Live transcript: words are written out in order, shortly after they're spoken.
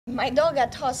My dog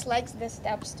Athos likes the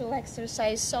step stool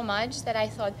exercise so much that I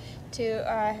thought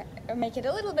to make it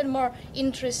a little bit more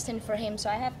interesting for him. So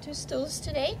I have 2 stools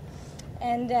today,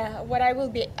 and what I will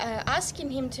be asking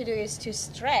him to do is to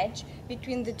stretch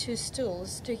between the 2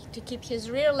 stools to keep his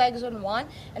rear legs on one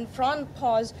and front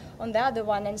paws on the other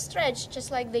one, and stretch just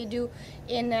like they do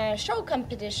in show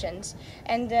competitions.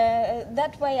 And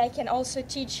that way I can also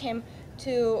teach him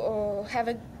to have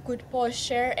a good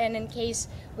posture, and in case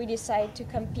we decide to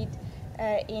compete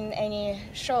in any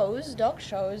shows, dog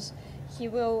shows, he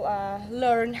will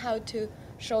learn how to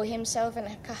show himself and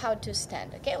how to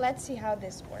stand. Okay, let's see how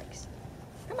this works.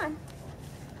 Come on.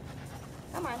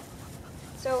 Come on.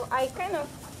 So I kind of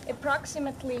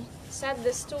approximately set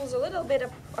the stools a little bit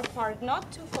apart,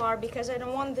 not too far, because I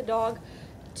don't want the dog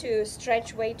to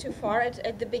stretch way too far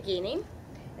at the beginning.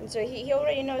 And so he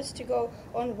already knows to go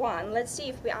on one. Let's see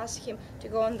if we ask him to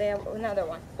go on another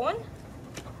one. On.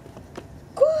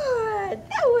 Good.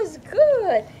 That was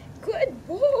good. Good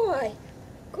boy.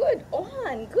 Good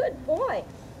on. Good boy.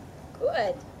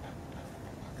 Good.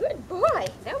 Good boy.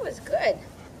 That was good.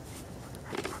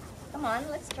 Come on,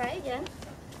 let's try again.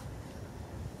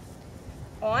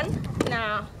 On.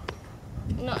 No.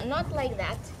 No, not like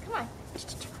that. Come on.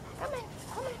 Come on.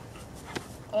 Come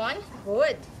on. On.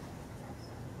 Good.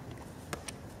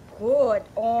 Good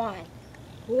on.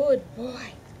 Good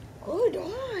boy. Good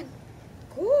on.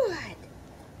 Good.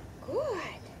 Good.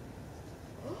 Good.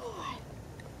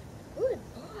 Good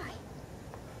boy.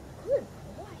 Good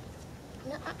boy.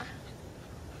 No,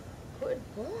 Good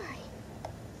boy.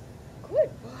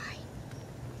 Good boy.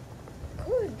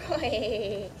 Good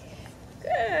boy.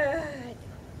 Good.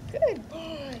 Good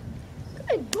boy.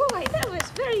 Good boy. That was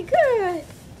very good.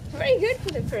 Very good for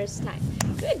the first time.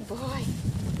 Good boy.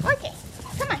 Okay.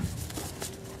 Come on.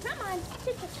 Come on.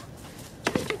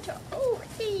 Oh,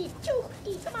 hey,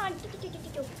 come on.